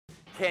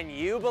Can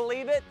you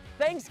believe it?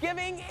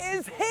 Thanksgiving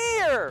is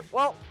here!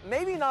 Well,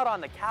 maybe not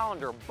on the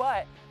calendar,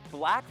 but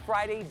Black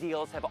Friday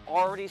deals have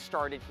already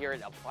started here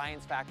at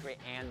Appliance Factory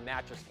and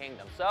Mattress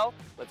Kingdom. So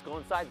let's go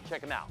inside and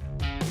check them out.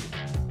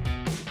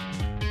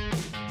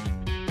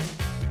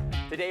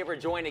 Today we're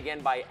joined again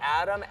by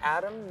Adam.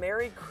 Adam,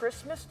 Merry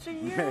Christmas to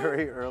you.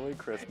 Merry early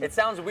Christmas. It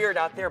sounds weird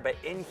out there, but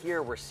in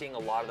here we're seeing a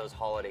lot of those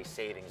holiday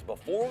savings.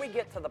 Before we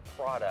get to the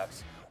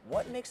products,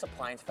 what makes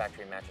Appliance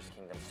Factory and Mattress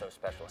Kingdom so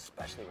special,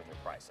 especially with your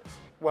prices?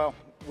 Well,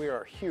 we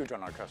are huge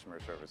on our customer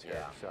service here.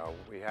 Yeah. So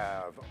we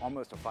have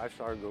almost a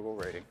 5-star Google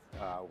rating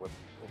with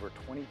over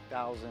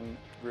 20,000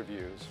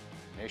 reviews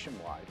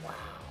nationwide.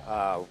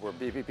 Wow. We're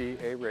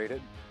BBB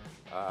rated.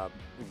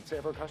 We can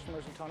save our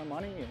customers a ton of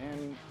money,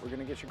 and we're going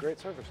to get you great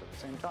service at the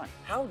same time.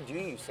 How do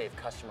you save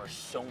customers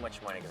so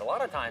much money? Because a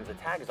lot of times the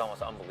tag is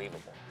almost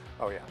unbelievable.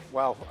 Oh yeah,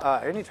 well,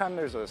 anytime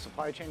there's a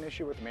supply chain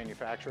issue with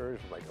manufacturers,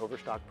 like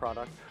overstock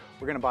product,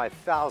 we're going to buy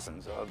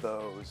thousands of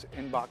those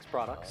in-box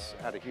products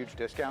at a huge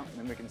discount, and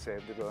then we can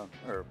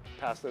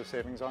pass those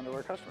savings on to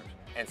our customers.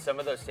 And some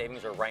of those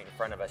savings are right in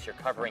front of us. You're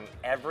covering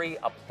every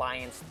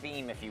appliance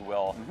theme, if you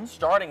will,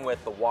 starting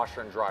with the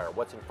washer and dryer.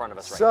 What's in front of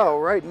us right now? So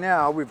right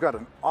now we've got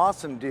an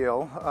awesome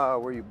deal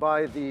where you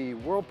buy the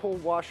Whirlpool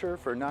washer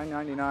for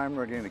 $9.99.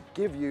 We're going to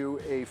give you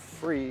a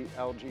free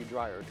LG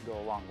dryer to go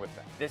along with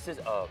that. This is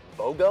a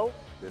BOGO?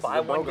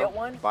 Buy one, get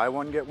one? Buy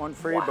one, get one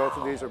free. Wow. Both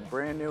of these are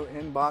brand new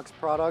in-box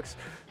products,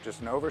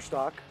 just an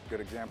overstock. Good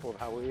example of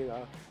how we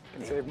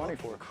can save money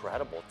for it.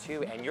 Incredible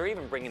too, and you're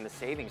even bringing the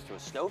savings to a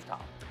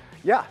stovetop.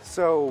 Yeah,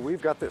 so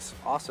we've got this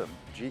awesome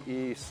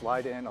GE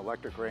slide-in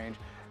electric range.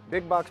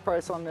 Big box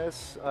price on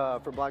this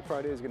for Black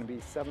Friday is going to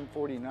be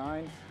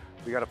 $749.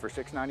 We got it for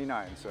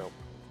 $699, so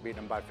beating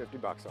them by 50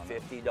 bucks on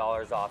it.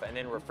 $50 off. And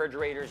then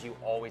refrigerators, you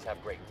always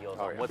have great deals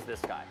on. Yeah. What's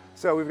this guy?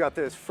 So we've got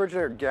this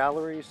Frigidaire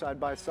gallery side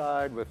by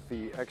side with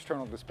the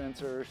external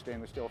dispenser,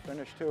 stainless steel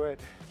finish to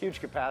it.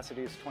 Huge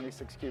capacity, it's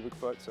 26 cubic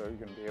foot, so you're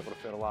going to be able to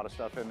fit a lot of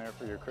stuff in there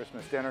for your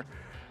Christmas dinner.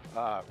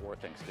 Or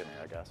Thanksgiving,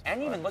 I guess.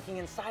 And even looking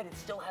inside, it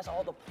still has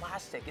all the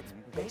plastic. It's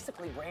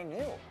basically brand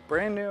new.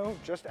 Brand new,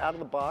 just out of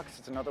the box.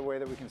 It's another way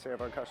that we can save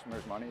our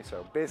customers money.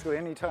 So basically,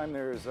 anytime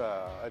there's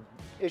an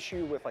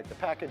issue with like the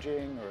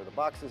packaging or the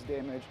box is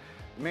damaged,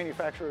 the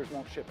manufacturers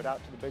won't ship it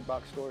out to the big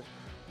box stores.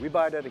 We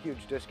buy it at a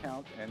huge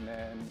discount and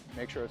then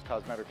make sure it's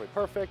cosmetically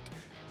perfect,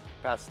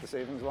 pass the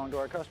savings along to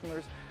our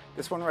customers.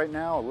 This one right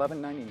now,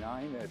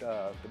 $11.99 at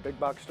the big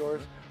box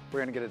stores. We're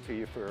going to get it to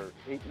you for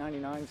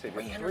 $8.99, save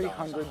you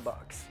 $300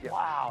 bucks. Yeah.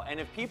 Wow, and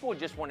if people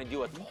just want to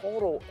do a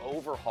total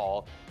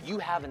overhaul, you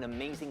have an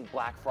amazing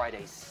Black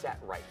Friday set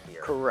right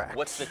here. Correct.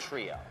 What's the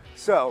trio?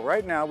 So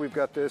right now we've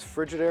got this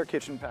Frigidaire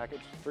kitchen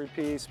package,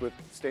 3-piece with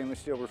stainless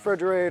steel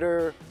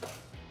refrigerator,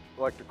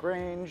 electric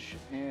range,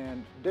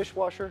 and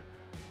dishwasher.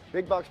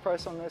 Big box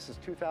price on this is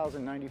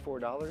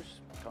 $2,094.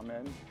 Come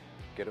in,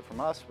 get it from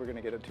us. We're going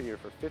to get it to you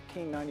for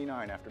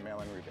 $15.99 after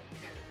mail-in rebate.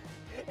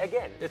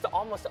 Again, it's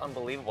almost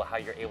unbelievable how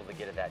you're able to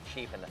get it that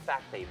cheap, and the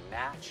fact they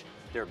match,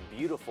 they're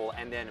beautiful,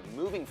 and then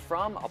moving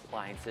from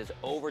appliances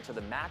over to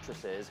the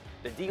mattresses,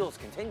 the deals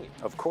continue.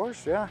 Of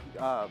course, yeah.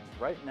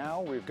 Right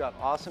now we've got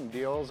awesome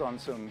deals on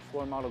some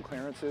floor model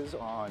clearances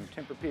on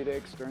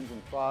Tempur-Pedic, Stearns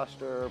 &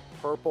 Foster,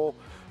 Purple.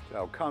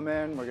 So come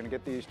in, we're going to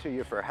get these to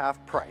you for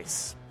half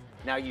price.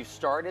 Now you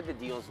started the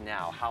deals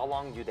now. How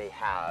long do they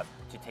have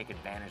to take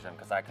advantage of them?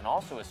 Because I can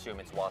also assume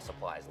it's while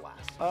supplies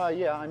last.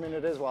 Yeah, I mean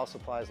it is while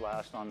supplies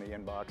last on the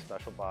inbox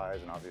special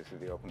buys, and obviously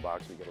the open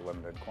box we get a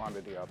limited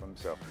quantity of them.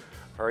 So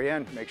hurry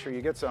in, make sure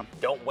you get some.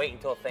 Don't wait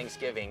until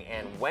Thanksgiving.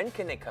 And when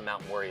can they come out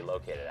and where are you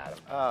located,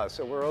 Adam?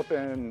 So we're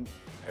open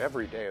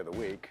every day of the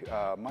week,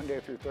 Monday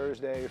through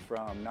Thursday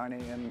from 9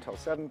 a.m. until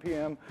 7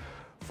 p.m.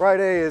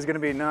 Friday is going to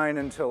be 9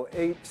 until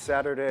 8,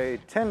 Saturday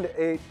 10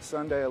 to 8,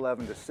 Sunday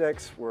 11 to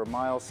 6. We're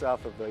miles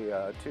south of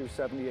the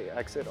 270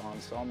 exit on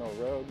Sawmill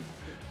Road.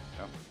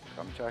 So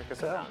come check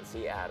us out. And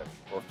see Adam.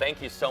 Well,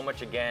 thank you so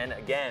much again.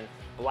 Again,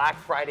 Black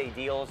Friday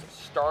deals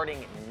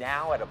starting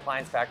now at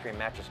Appliance Factory and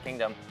Mattress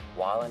Kingdom.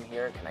 While I'm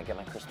here, can I get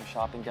my Christmas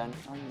shopping done?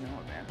 Oh, you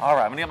know it, man. All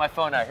right, I'm gonna get my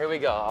phone out. Here we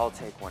go. I'll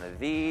take one of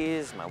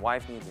these. My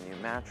wife needs a new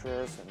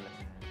mattress, and